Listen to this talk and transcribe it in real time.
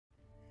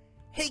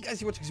Hey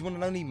guys, you're watching this one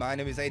and only. My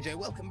name is AJ.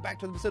 Welcome back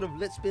to an episode of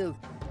Let's Build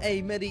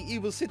a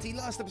Medieval City.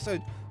 Last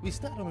episode, we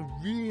started on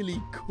a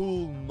really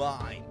cool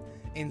mine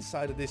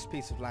inside of this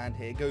piece of land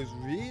here. It goes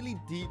really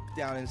deep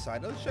down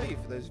inside. I'll show you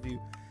for those of you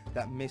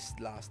that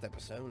missed last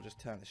episode. We'll just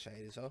turn the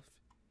shaders off.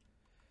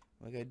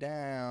 We'll go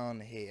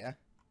down here.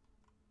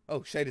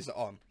 Oh, shaders are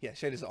on. Yeah,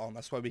 shaders are on.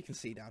 That's why we can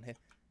see down here.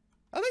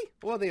 Are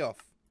they? Or are they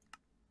off?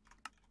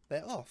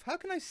 They're off. How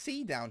can I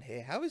see down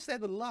here? How is there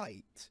the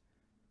light?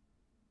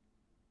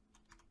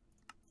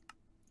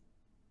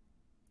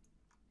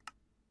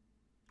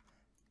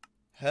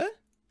 Huh?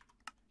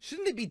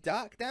 Shouldn't it be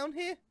dark down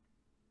here?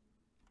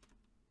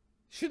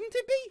 Shouldn't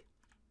it be?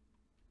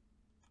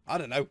 I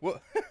don't know.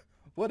 What?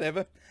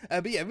 Whatever.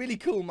 But yeah, really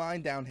cool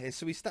mine down here.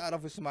 So we started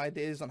off with some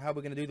ideas on how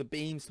we're going to do the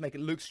beams to make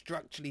it look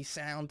structurally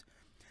sound.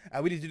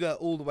 We need to do that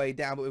all the way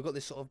down, but we've got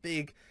this sort of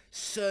big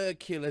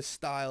circular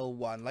style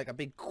one, like a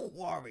big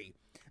quarry.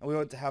 And we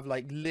want to have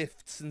like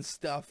lifts and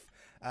stuff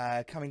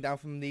coming down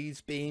from these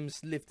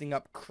beams, lifting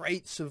up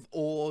crates of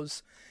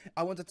ores.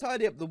 I want to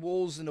tidy up the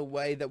walls in a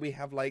way that we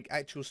have like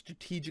actual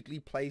strategically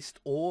placed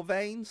ore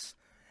veins.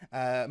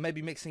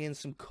 Maybe mixing in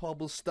some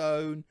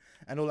cobblestone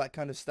and all that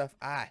kind of stuff.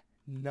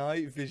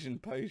 Night vision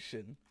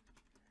potion.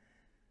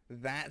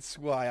 That's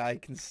why I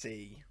can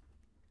see.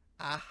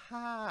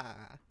 Aha!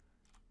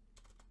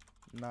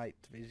 Night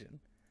vision.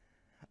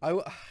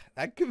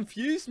 That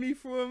confused me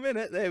for a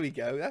minute. There we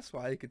go. That's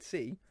why I could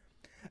see.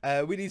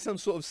 We need some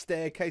sort of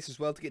staircase as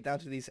well to get down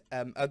to these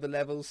other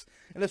levels.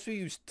 Unless we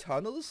use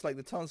tunnels, like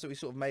the tunnels that we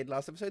sort of made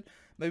last episode.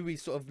 Maybe we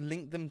sort of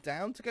link them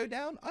down to go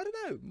down. I don't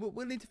know.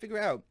 We'll need to figure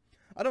it out.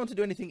 I don't want to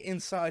do anything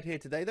inside here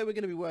today, though. We're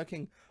going to be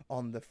working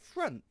on the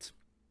front.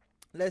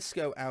 Let's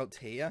go out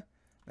here.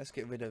 Let's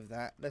get rid of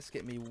that. Let's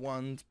get me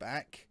wand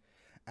back.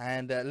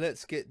 And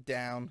let's get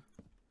down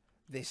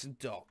this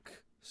dock.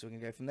 So we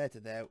can go from there to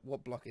there.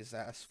 What block is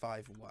that? That's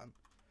 5-1.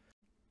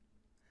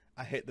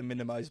 I hit the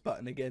minimize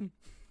button again.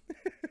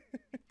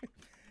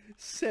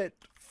 Set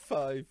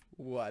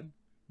 5-1.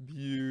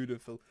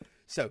 Beautiful.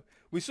 So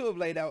we sort of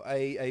laid out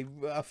a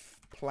rough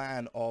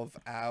plan of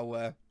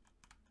our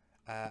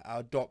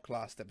dock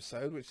last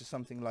episode, which is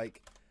something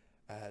like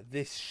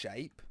this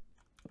shape.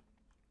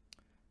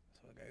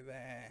 So we'll go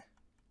there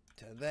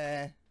to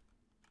there,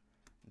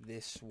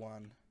 this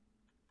one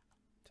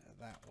to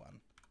that one,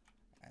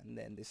 and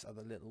then this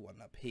other little one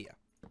up here.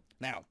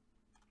 Now,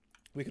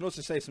 we can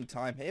also save some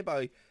time here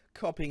by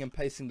copying and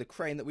pasting the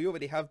crane that we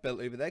already have built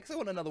over there, because I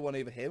want another one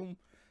over here.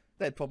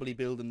 They'd probably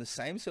build them the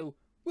same, so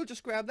we'll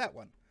just grab that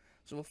one.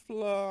 So we'll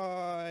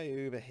fly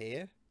over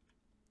here.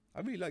 I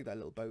really like that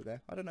little boat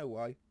there. I don't know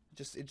why.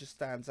 It just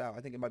stands out.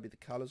 I think it might be the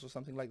colours or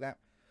something like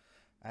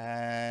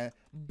that.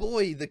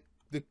 Boy,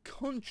 the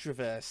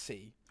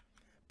controversy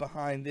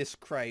behind this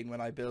crane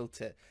when I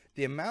built it.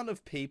 The amount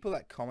of people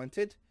that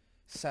commented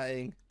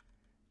saying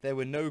there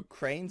were no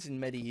cranes in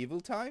medieval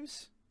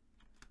times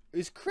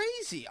is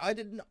crazy. I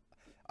did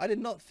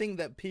not think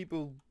that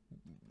people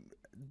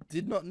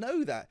did not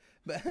know that.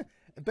 But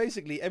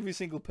basically every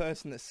single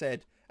person that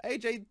said,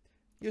 AJ,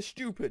 you're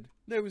stupid,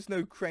 there was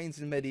no cranes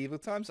in medieval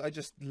times, I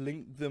just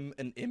linked them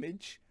an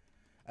image.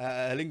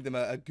 I linked them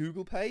a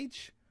Google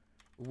page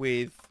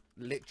with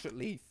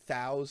literally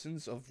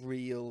thousands of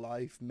real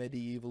life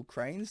medieval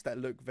cranes that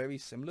look very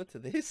similar to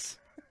this.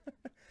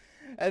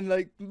 And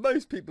like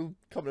most people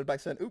commented back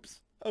saying,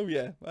 oops, oh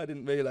yeah, I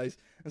didn't realise.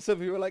 And some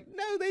people were like,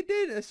 no, they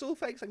did, it's all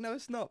fake. It's like, no,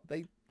 it's not.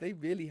 They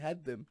really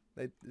had them.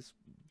 It's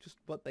just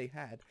what they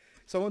had.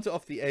 So I want it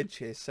off the edge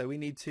here. So we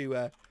need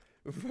to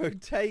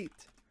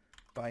rotate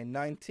by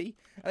 90.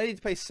 And I need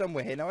to place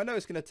somewhere here. Now I know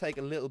it's going to take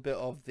a little bit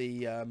of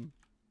the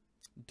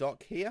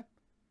dock here,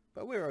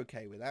 but we're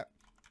okay with that.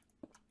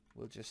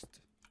 We'll just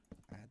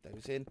add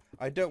those in.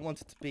 I don't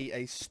want it to be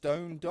a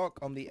stone dock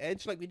on the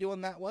edge like we do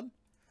on that one.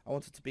 I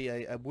want it to be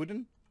a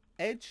wooden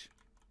edge.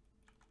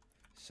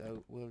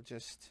 So we'll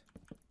just,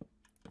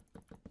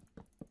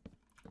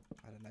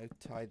 I don't know,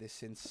 tie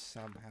this in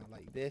somehow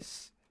like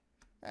this.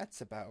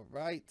 That's about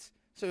right.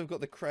 So we've got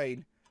the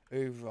crane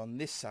over on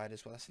this side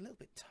as well. That's a little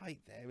bit tight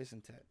there,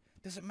 isn't it?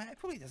 Doesn't matter. It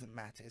probably doesn't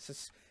matter.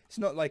 It's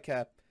not like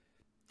a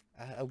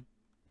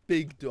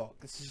big dock.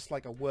 This is just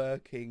like a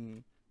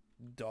working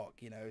dock,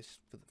 you know, it's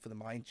for the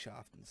mine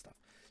shaft and stuff.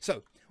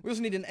 So we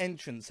also need an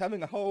entrance.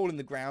 Having a hole in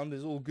the ground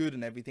is all good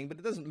and everything, but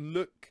it doesn't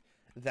look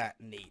that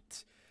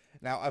neat.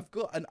 Now I've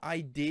got an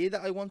idea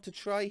that I want to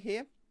try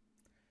here.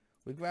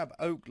 We grab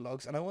oak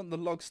logs, and I want the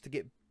logs to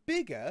get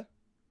bigger,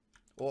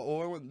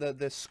 or I want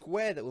the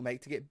square that we'll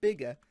make to get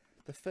bigger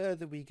the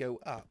further we go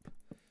up.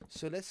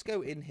 So let's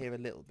go in here a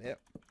little bit,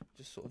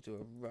 just sort of do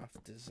a rough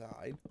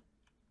design,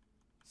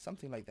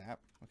 something like that.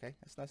 Okay,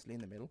 that's nicely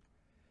in the middle.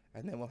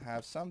 And then we'll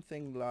have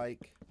something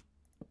like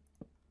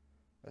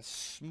a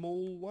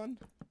small one,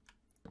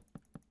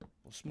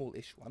 or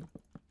small-ish one,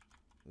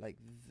 like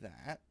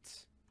that.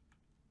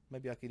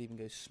 Maybe I could even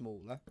go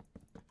smaller,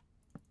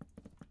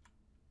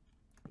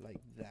 like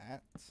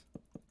that.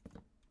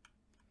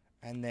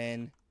 And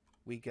then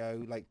we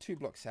go like 2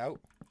 blocks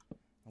out,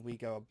 and we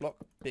go a block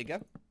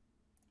bigger.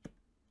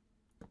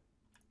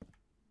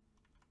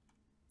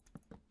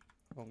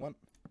 wrong one.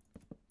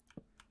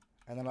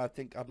 And then I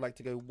think I'd like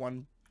to go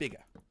one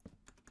bigger.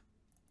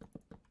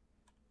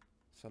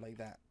 So like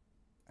that.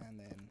 And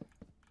then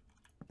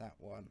that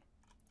one.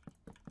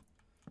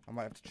 I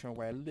might have to trim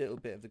away a little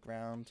bit of the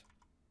ground.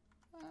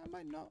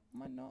 Might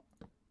not.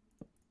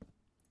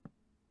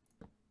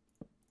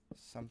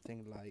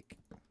 Something like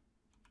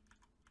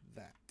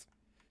that.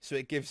 So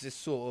it gives this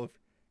sort of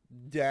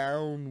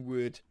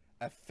downward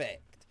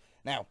effect.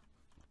 Now,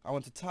 I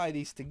want to tie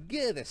these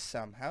together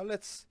somehow.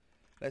 Let's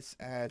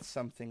add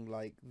something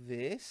like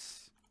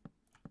this.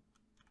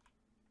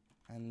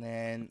 And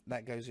then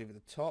that goes over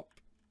the top.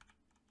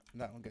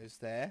 That one goes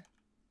there.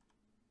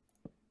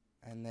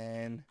 And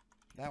then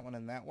that one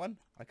and that one.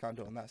 I can't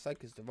do it on that side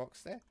because the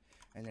rock's there.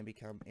 And then we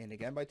come in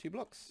again by 2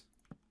 blocks.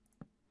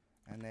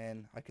 And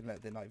then I can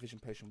let the night vision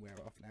potion wear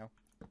off now.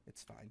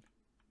 It's fine.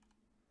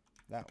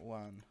 That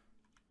one.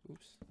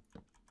 Oops.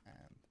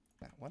 And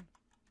that one.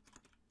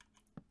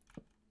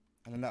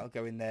 And then that'll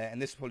go in there.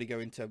 And this will probably go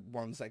into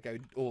ones that go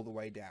all the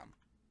way down.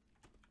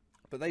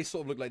 But they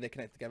sort of look like they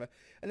connect together.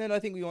 And then I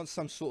think we want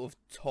some sort of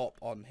top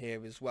on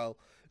here as well.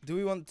 Do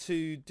we want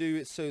to do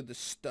it so the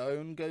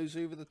stone goes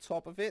over the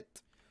top of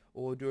it?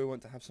 Or do we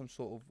want to have some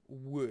sort of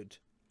wood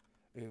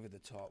over the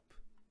top?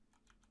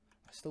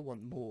 I still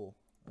want more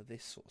of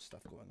this sort of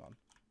stuff going on.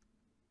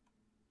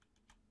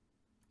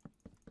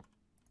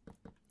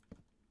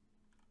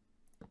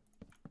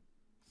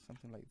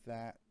 Something like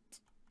that.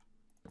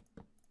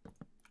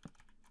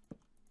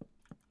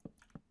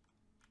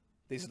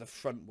 These are the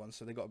front ones,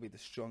 so they've got to be the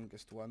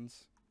strongest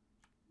ones.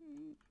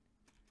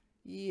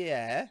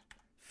 Yeah.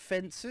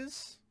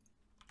 Fences.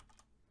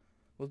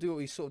 We'll do what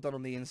we've sort of done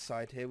on the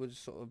inside here. We'll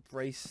just sort of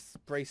brace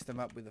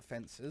them up with the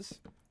fences.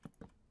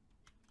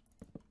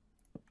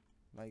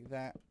 Like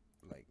that,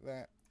 like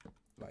that,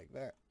 like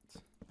that.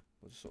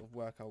 We'll just sort of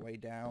work our way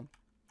down.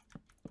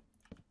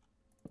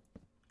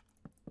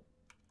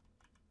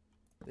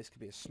 This could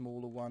be a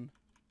smaller one.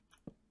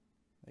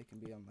 They can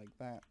be on like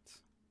that.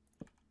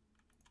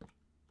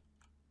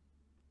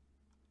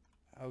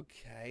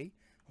 Okay.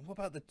 And what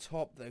about the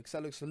top though? Because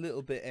that looks a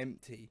little bit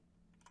empty.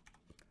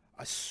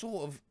 I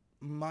sort of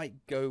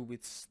might go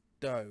with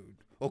stone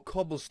or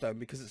cobblestone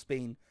because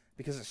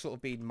it's sort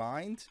of been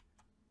mined.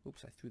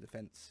 Oops, I threw the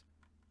fence.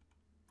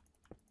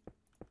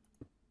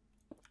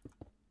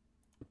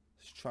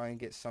 Let's try and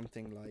get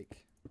something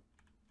like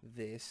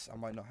this. I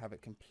might not have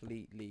it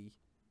completely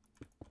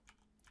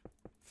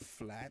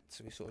flat,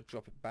 so we sort of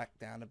drop it back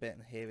down a bit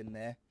and here and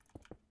there.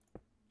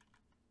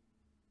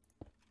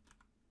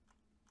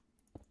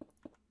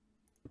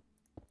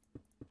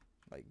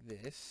 Like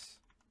this.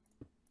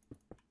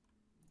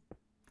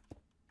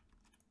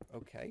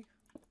 Okay.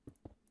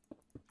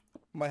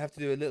 Might have to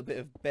do a little bit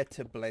of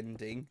better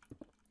blending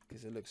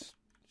because it looks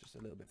just a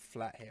little bit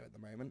flat here at the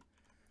moment.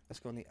 Let's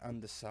go on the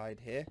underside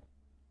here.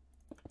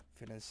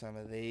 Fill in some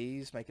of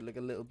these. Make it look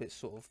a little bit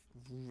sort of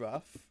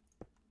rough.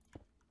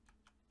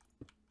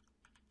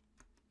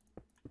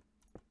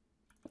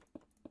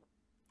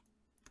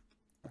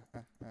 I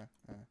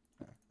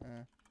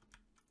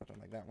don't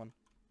like that one.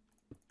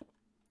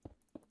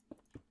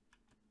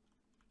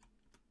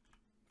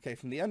 Okay,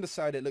 from the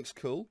underside it looks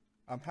cool.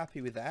 I'm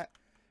happy with that.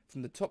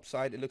 From the top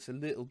side it looks a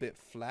little bit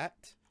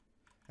flat.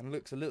 And it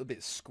looks a little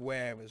bit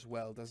square as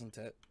well, doesn't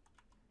it?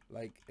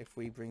 Like if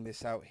we bring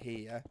this out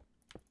here,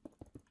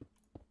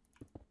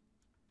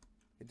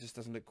 it just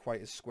doesn't look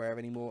quite as square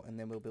anymore. And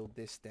then we'll build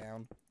this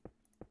down.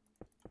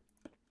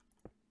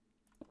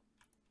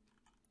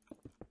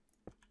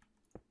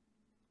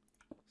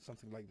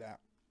 Something like that.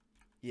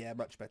 Yeah,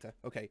 much better.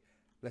 Okay,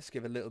 let's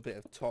give a little bit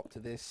of top to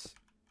this.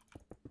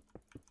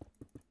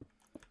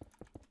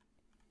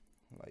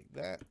 Like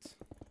that.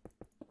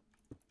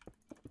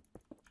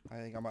 I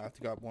think I might have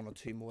to go up 1 or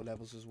 2 more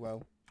levels as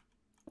well.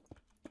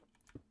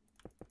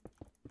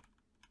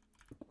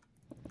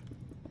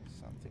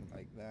 Something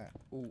like that.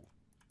 Ooh,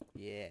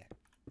 yeah.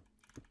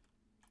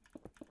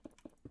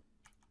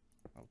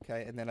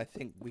 Okay, and then I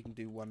think we can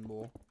do one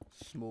more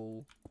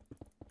small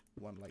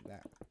one like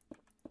that.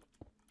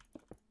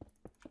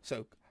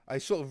 So I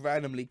sort of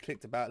randomly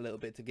clicked about a little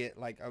bit to get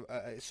like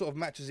it sort of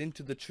matches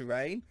into the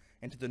terrain,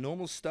 into the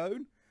normal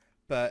stone,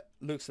 but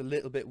looks a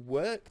little bit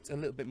worked, a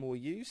little bit more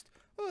used.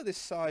 Oh, this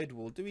side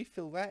wall, do we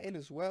fill that in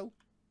as well?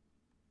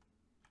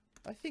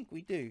 I think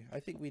we do. I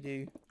think we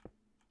do.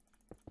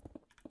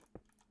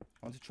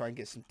 I want to try and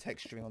get some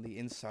texturing on the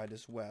inside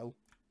as well.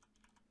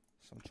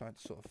 So I'm trying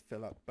to sort of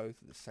fill up both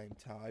at the same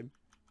time.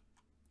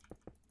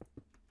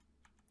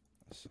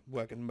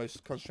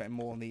 Concentrating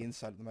more on the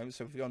inside at the moment.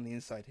 So if you're on the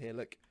inside here,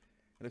 look,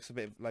 it looks a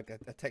bit like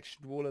a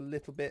textured wall a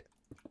little bit.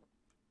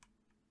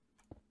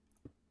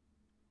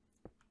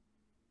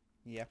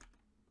 Yeah.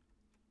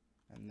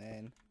 And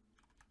then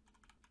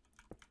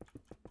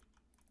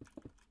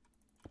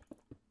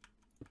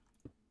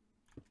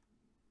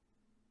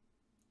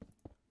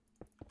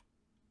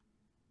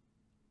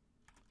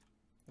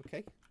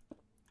okay.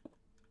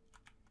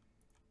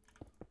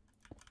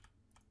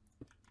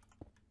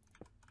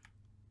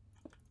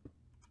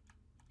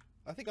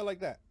 I think I like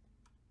that.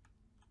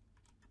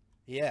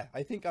 Yeah,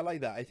 I think I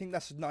like that. I think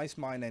that's a nice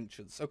mine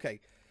entrance. Okay,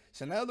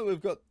 so now that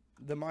we've got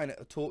the mine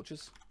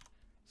torches,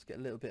 let's get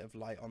a little bit of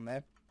light on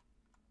there.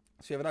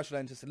 So you have a natural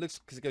entrance. It looks,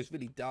 because it goes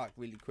really dark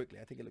really quickly.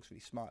 I think it looks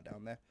really smart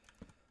down there.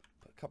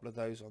 Put a couple of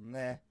those on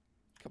there,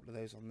 a couple of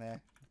those on there,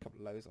 a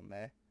couple of those on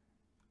there.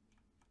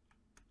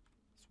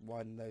 Let's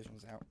widen those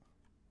ones out.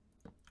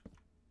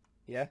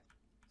 Yeah,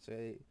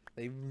 so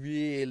they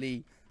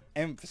really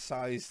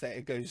emphasize that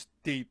it goes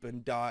deep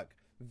and dark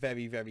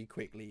very, very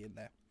quickly in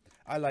there.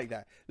 I like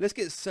that. Let's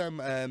get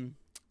some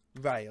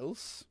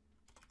rails.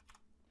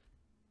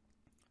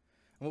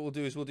 And what we'll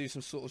do is we'll do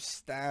some sort of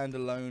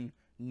standalone,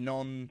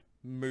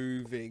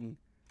 non-moving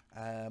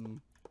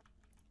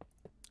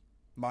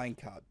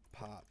minecart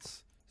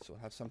parts. So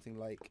we'll have something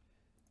like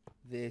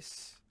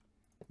this.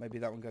 Maybe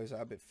that one goes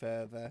out a bit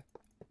further.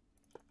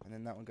 And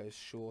then that one goes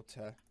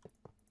shorter.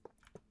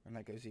 And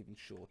that goes even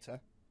shorter.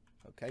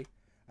 Okay.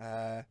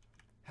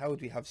 How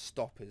would we have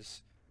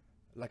stoppers?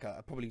 Like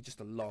probably just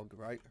a log,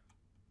 right?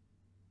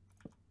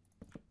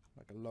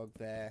 Like a log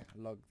there,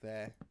 a log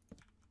there.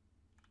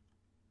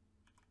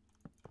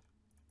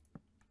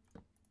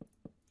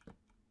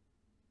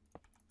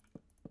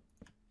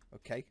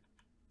 Okay.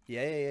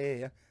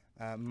 Yeah.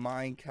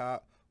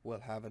 Minecart. We'll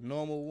have a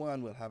normal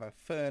one. We'll have a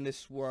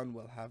furnace one.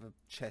 We'll have a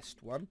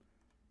chest one.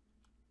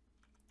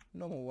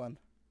 Normal one.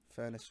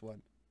 Furnace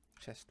one.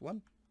 Chest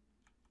one.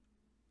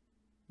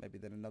 Maybe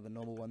then another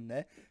normal one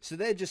there. So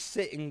they're just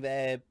sitting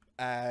there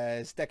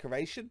as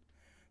decoration.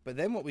 But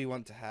then what we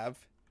want to have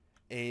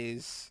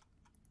is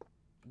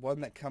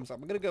one that comes up.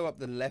 I'm going to go up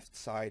the left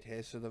side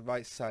here. So the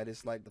right side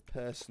is like the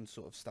person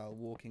sort of style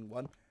walking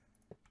one.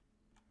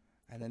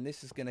 And then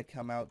this is going to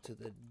come out to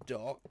the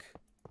dock.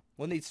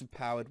 We'll need some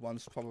powered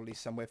ones probably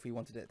somewhere if we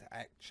wanted it to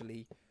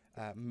actually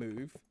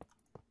move.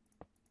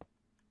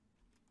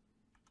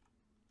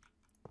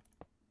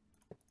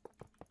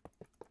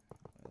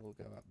 We'll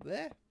go up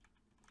there.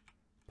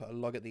 Put a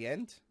log at the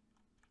end.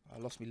 I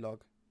lost my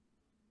log.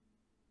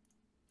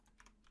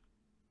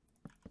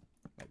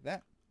 Like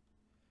that.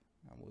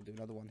 And we'll do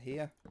another one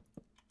here.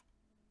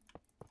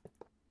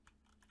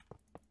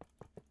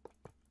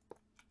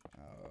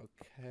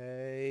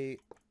 Okay.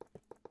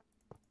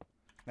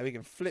 Now we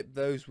can flip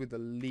those with a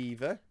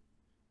lever.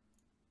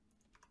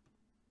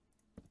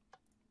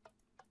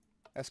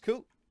 That's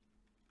cool.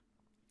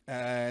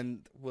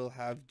 And we'll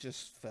have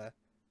just for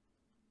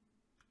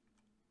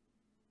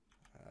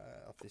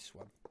of this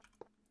one.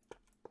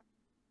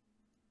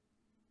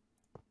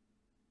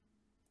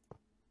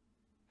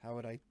 How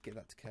would I get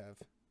that to curve?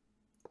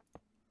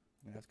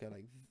 I'm gonna have to go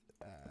like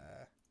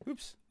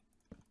oops.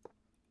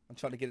 I'm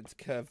trying to get it to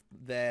curve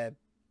there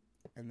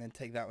and then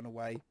take that one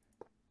away.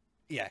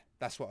 Yeah,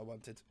 that's what I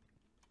wanted.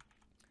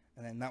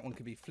 And then that one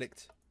could be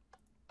flicked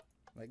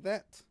like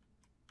that.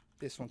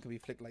 This one can be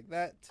flicked like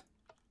that.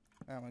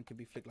 That one can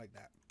be flicked like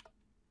that.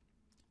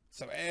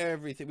 So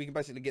everything, we can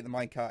basically get the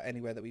minecart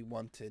anywhere that we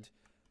wanted.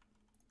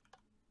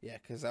 Yeah,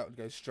 because that would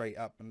go straight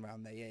up and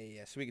around there.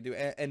 Yeah. So we can do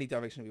any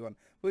direction we want.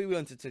 We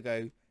wanted to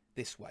go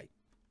this way.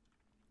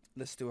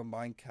 Let's do a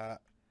minecart.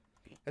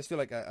 Let's do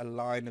like a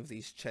line of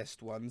these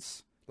chest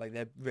ones. Like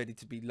they're ready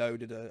to be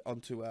loaded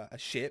onto a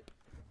ship.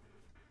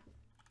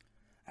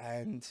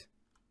 And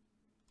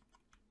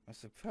I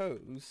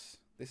suppose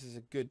this is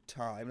a good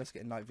time. Let's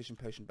get a night vision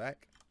potion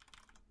back.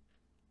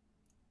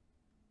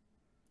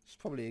 It's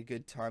probably a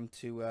good time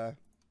to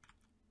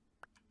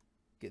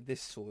get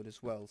this sword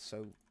as well.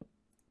 So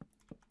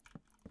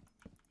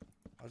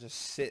I'll just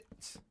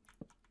sit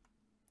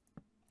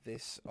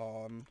this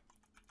on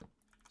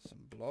some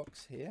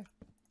blocks here.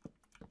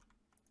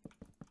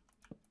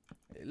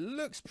 It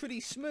looks pretty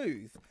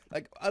smooth.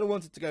 Like, I don't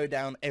want it to go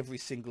down every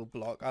single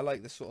block. I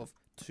like the sort of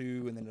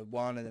 2 and then a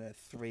 1 and then a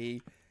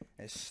 3.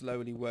 And it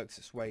slowly works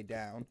its way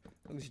down.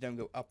 As long as you don't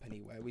go up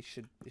anywhere, it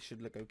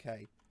should look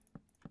okay.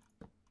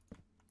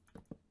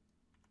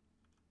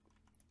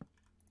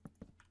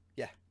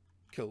 Yeah,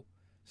 cool.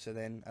 So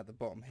then at the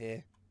bottom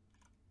here,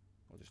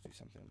 we'll just do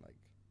something like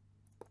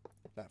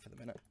that for the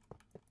minute.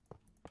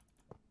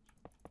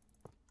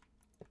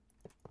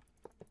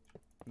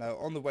 Now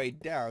on the way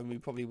down we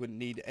probably wouldn't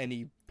need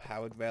any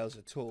powered rails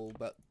at all,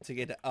 but to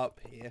get it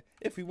up here,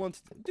 if we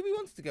wanted to, do we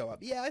want it to go up?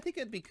 Yeah, I think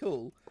it'd be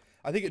cool.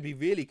 I think it'd be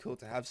really cool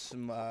to have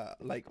some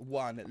like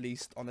one at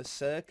least on a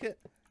circuit,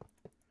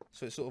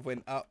 so it sort of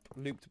went up,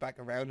 looped back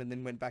around and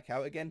then went back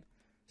out again.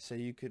 So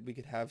we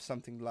could have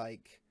something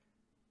like,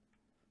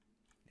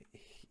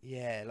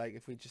 yeah, like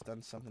if we just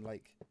done something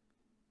like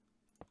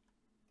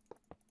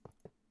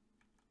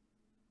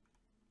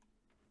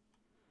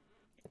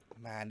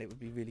man, it would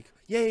be really cool.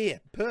 Yeah,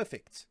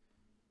 perfect.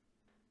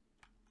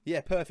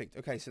 Yeah, perfect.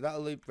 Okay, so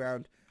that'll loop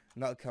round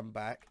and that'll come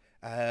back.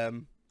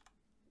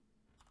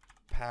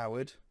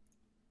 Powered.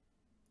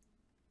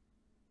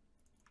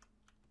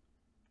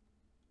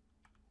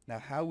 Now,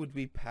 how would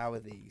we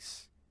power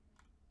these?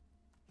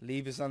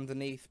 Levers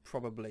underneath?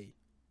 Probably.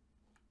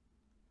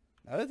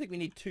 I don't think we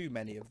need too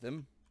many of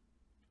them.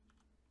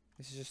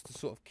 This is just to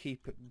sort of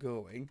keep it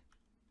going.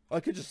 I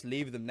could just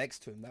leave them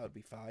next to him. That would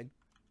be fine.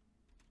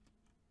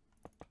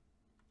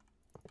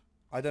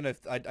 I don't know if...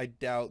 I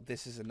doubt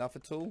this is enough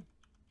at all.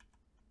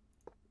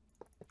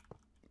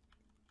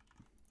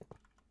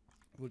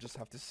 We'll just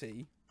have to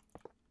see.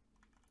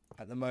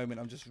 At the moment,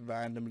 I'm just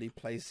randomly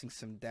placing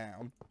some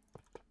down.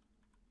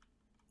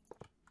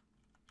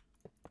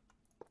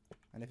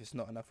 And if it's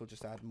not enough, we'll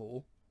just add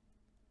more.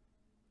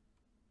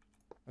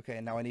 Okay,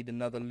 now I need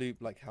another loop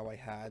like how I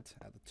had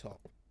at the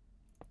top.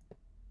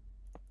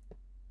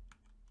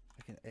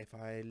 If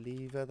I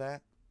lever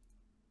that.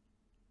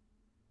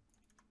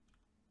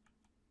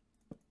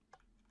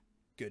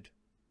 Good.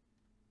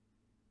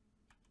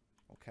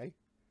 Okay.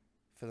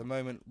 For the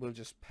moment, we'll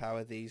just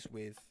power these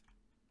with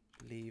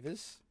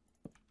levers.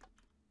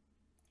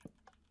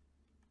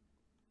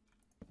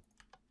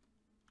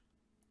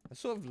 I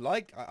sort of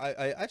like,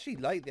 I actually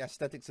like the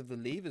aesthetics of the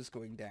levers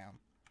going down.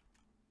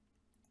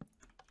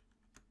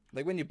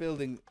 Like when you're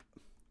building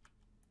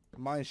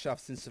mine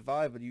shafts in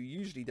survival, you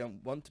usually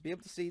don't want to be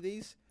able to see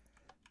these.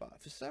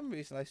 But for some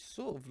reason, I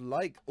sort of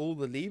like all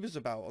the levers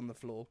about on the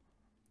floor.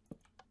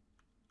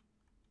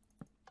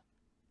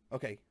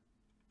 Okay.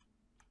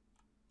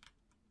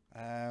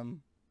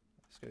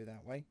 Let's go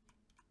that way.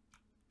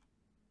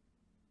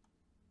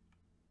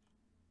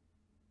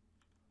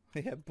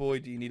 Yeah, boy,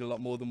 do you need a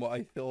lot more than what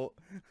I thought.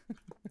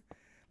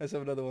 Let's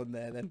have another one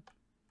there then.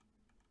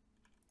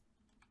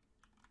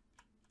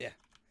 Yeah,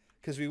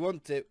 because we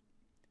want it,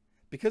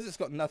 because it's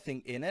got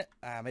nothing in it.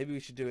 Maybe we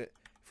should do it.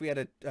 If we had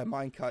a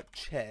minecart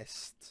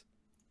chest,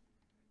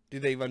 do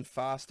they run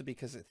faster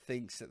because it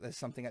thinks that there's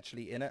something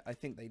actually in it? I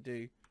think they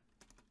do.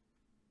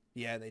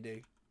 Yeah, they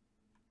do.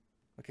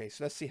 Okay,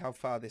 so let's see how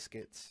far this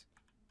gets.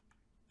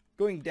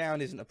 Going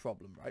down isn't a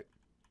problem, right?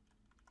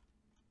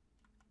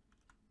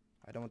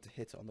 I don't want to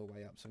hit it on the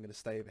way up, so I'm going to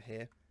stay over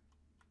here.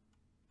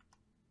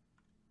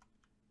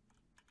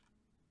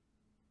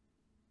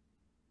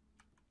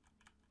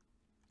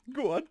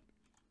 Go on.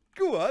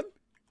 Go on.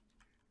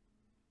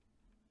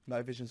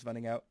 My vision's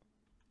running out.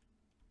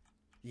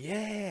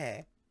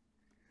 Yeah.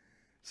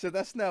 So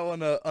that's now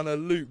on a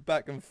loop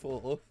back and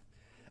forth.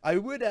 I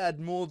would add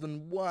more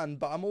than one,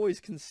 but I'm always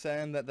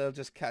concerned that they'll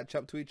just catch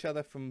up to each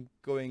other from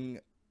going,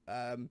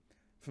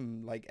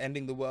 from like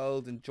ending the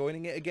world and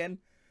joining it again.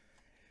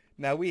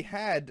 Now we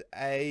had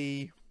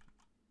a,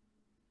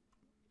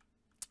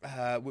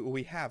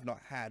 we have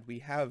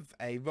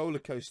a roller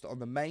coaster on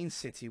the main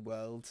city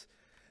world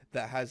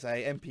that has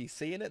a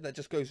NPC in it that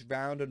just goes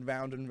round and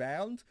round and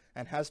round,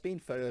 and has been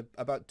for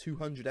about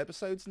 200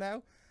 episodes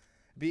now.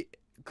 Be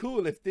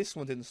cool if this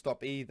one didn't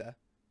stop either.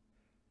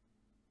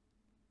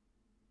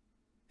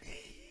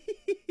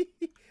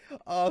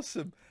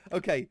 Awesome.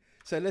 Okay,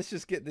 so let's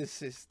just get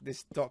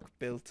this dock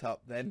built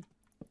up then.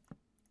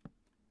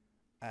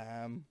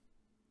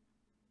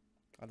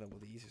 I don't know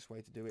what the easiest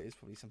way to do it is.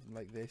 Probably something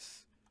like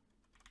this.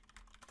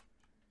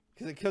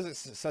 Because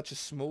it's such a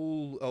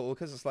small, or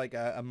because it's like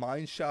a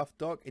mine shaft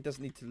dock, it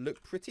doesn't need to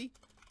look pretty.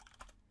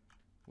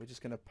 We're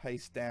just going to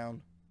paste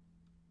down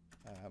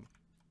a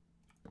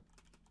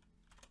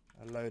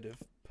load of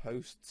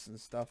posts and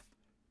stuff.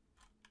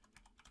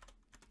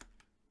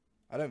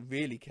 I don't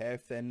really care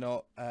if they're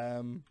not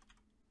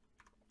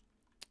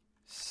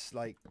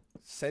like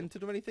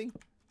centered or anything.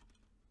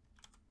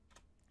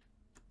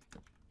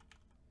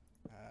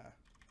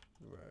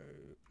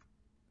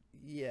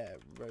 Yeah,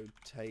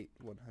 rotate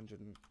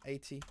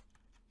 180.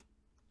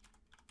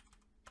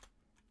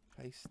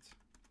 Paste.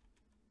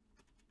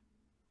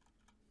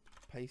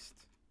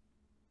 Paste.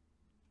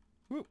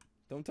 Whoop!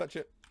 Don't touch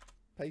it.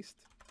 Paste.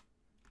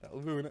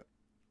 That'll ruin it.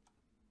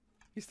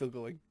 He's still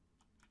going.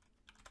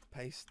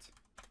 Paste.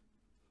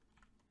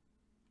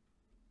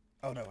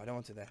 Oh no, I don't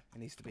want it there. It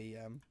needs to be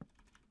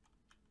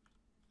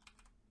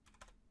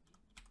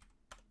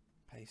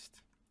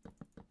paste.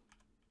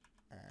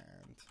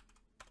 And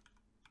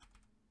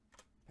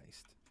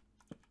paste.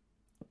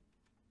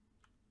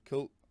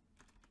 Cool.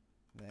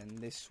 Then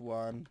this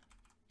one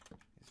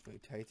is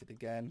rotated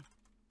again.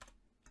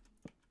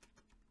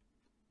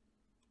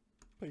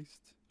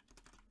 Paste.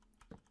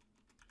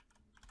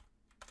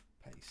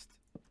 Paste.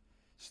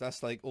 So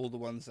that's like all the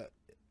ones that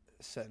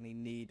certainly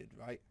needed,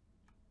 right?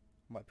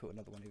 Might put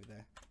another one over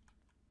there.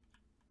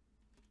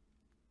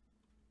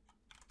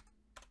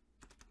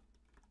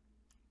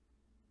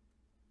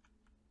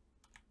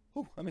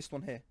 Oh, I missed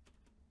one here.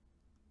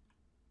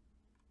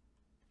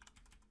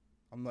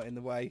 I'm not in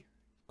the way.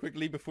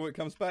 Quickly before it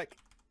comes back.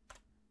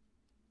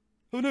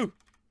 Oh no!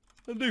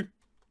 Undo!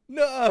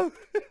 No!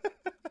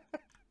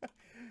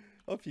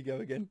 Off you go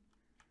again.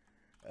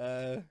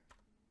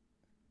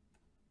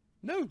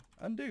 No!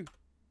 Undo.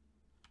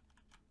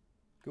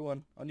 Go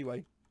on your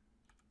way.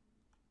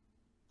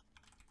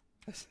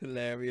 That's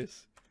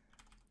hilarious.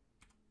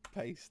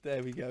 Paste.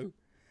 There we go.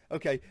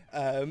 Okay.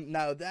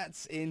 Now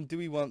that's in. Do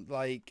we want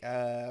like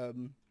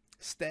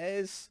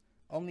stairs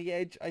on the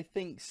edge? I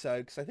think so,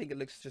 because I think it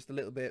looks just a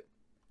little bit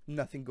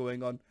nothing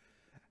going on.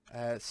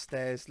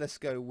 Stairs. Let's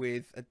go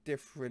with a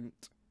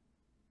different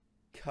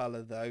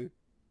colour though.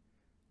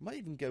 Might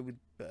even go with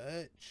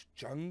birch.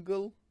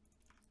 Jungle.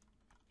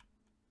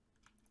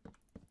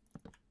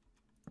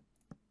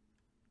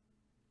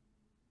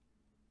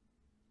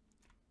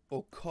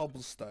 or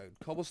cobblestone.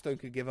 Cobblestone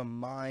could give a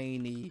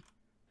miney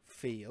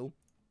feel.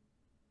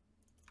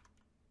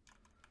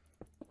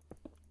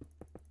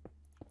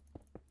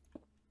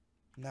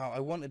 Now I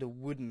wanted a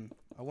wooden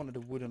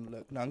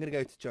look. No, I'm gonna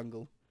go to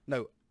jungle.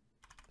 No,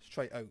 let's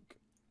try oak.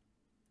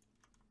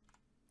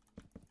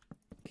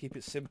 Keep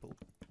it simple.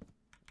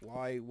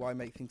 Why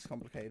make things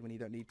complicated when you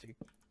don't need to?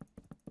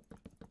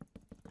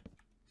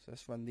 So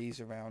let's run these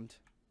around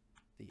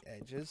the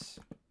edges.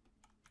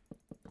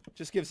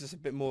 Just gives us a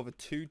bit more of a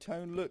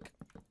two-tone look.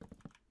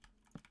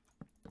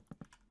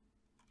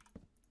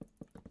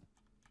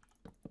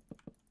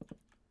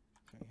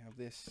 So we have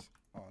this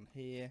on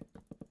here,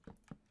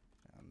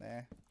 down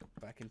there,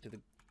 back into the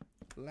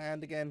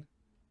land again,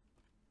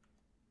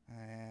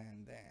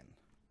 and then.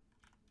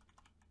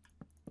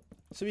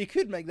 So we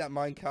could make that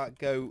minecart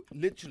go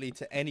literally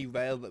to any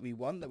rail that we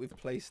want that we've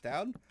placed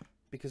down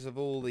because of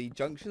all the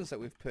junctions that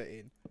we've put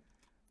in.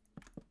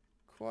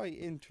 Quite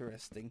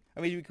interesting. I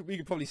mean, we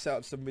could probably set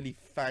up some really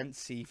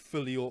fancy,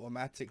 fully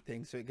automatic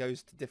things so it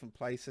goes to different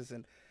places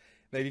and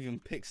maybe even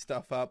pick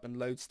stuff up and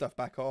load stuff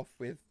back off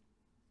with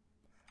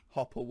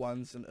hopper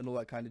ones and all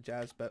that kind of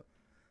jazz, but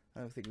I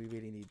don't think we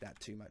really need that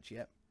too much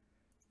yet.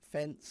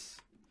 Fence.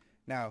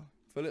 Now,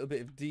 for a little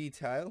bit of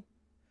detail,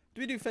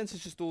 do we do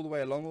fences just all the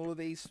way along all of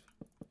these?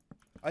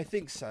 I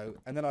think so.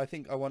 And then I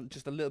think I want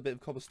just a little bit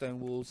of cobblestone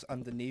walls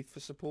underneath for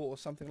support or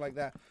something like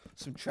that.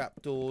 Some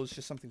trapdoors,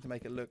 just something to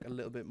make it look a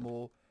little bit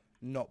more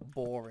not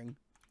boring.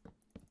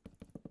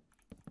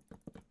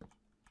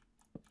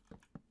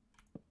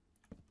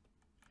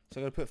 So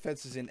I'm going to put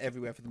fences in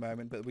everywhere for the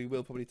moment, but we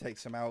will probably take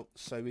some out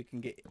so we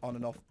can get on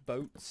and off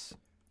boats.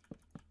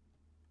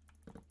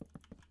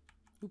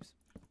 Oops.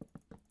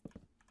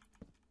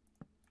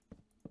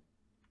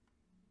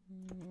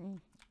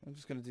 I'm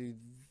just going to do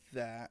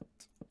that.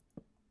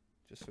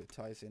 Just so it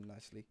ties in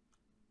nicely.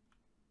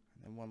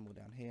 And then one more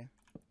down here.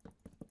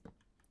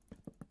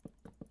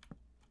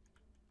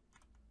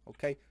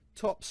 Okay,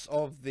 tops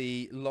of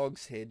the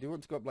logs here. Do you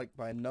want to go up like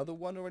by another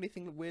one or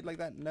anything weird like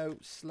that? No,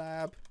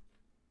 slab.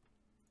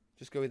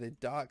 Just go with a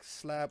dark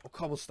slab or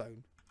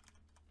cobblestone.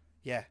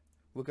 Yeah,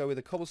 we'll go with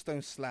a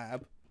cobblestone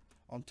slab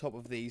on top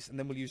of these, and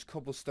then we'll use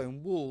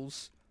cobblestone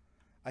walls,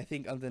 I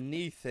think,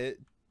 underneath it.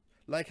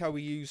 Like how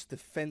we used the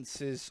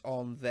fences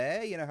on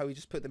there, you know, how we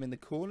just put them in the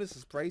corners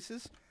as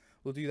braces.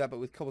 We'll do that, but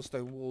with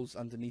cobblestone walls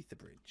underneath the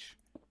bridge.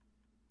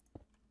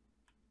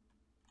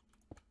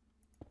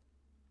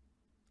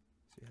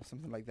 So you have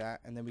something like that,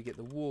 and then we get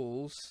the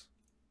walls.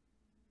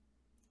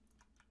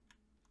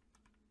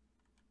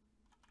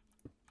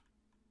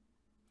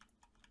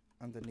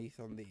 Underneath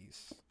on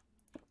these.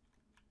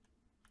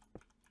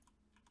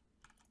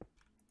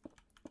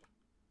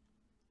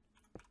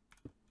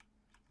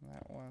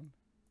 That one.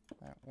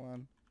 That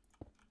one.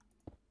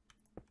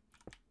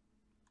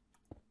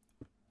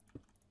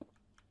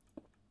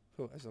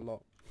 Oh, there's a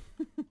lot.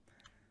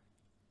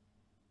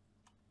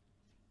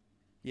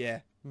 Yeah,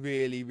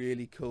 really,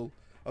 really cool.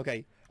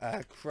 Okay,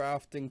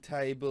 crafting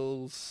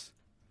tables.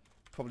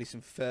 Probably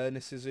some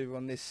furnaces over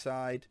on this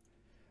side.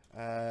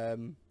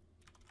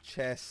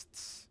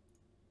 Chests.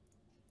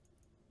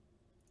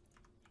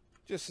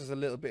 Just as a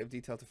little bit of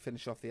detail to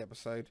finish off the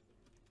episode.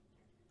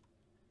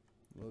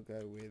 We'll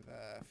go with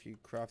a few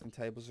crafting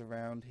tables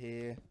around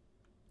here.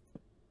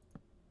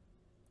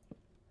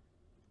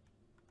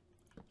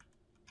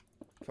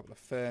 A couple of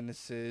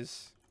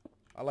furnaces.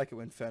 I like it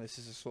when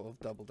furnaces are sort of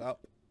doubled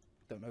up.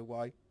 Don't know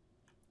why.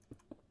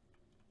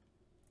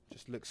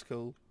 Just looks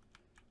cool.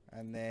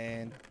 And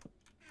then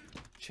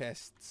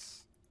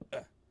chests.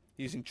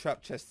 Using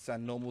trap chests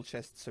and normal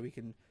chests so we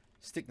can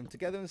stick them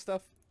together and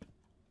stuff.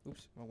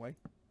 Oops, wrong way.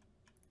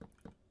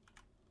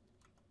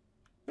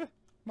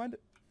 Mind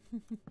it.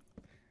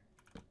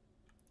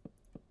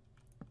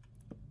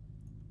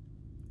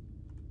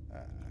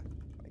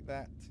 Like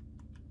that.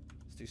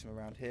 Let's do some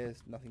around here.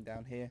 There's nothing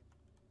down here.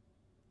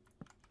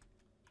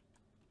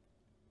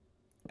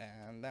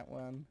 And that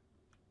one.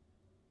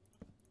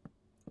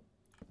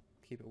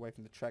 Keep it away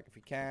from the track if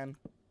we can.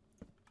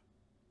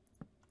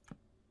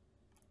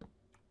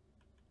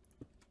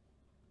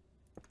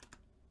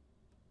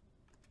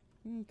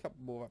 A couple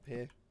more up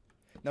here.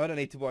 Now I don't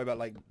need to worry about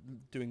like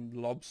doing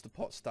lobster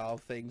pot style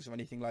things or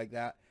anything like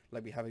that,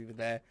 like we have over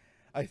there.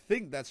 I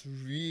think that's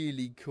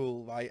really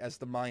cool, right, as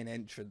the mine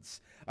entrance.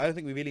 I don't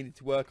think we really need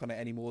to work on it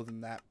any more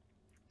than that.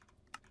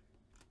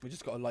 We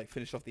just got to like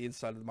finish off the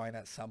inside of the mine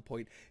at some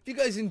point. If you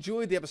guys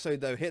enjoyed the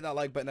episode though, hit that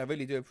like button. I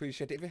really do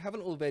appreciate it. If you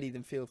haven't already,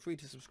 then feel free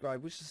to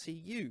subscribe. Wish to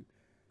see you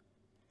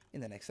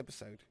in the next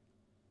episode.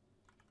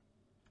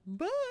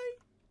 Bye!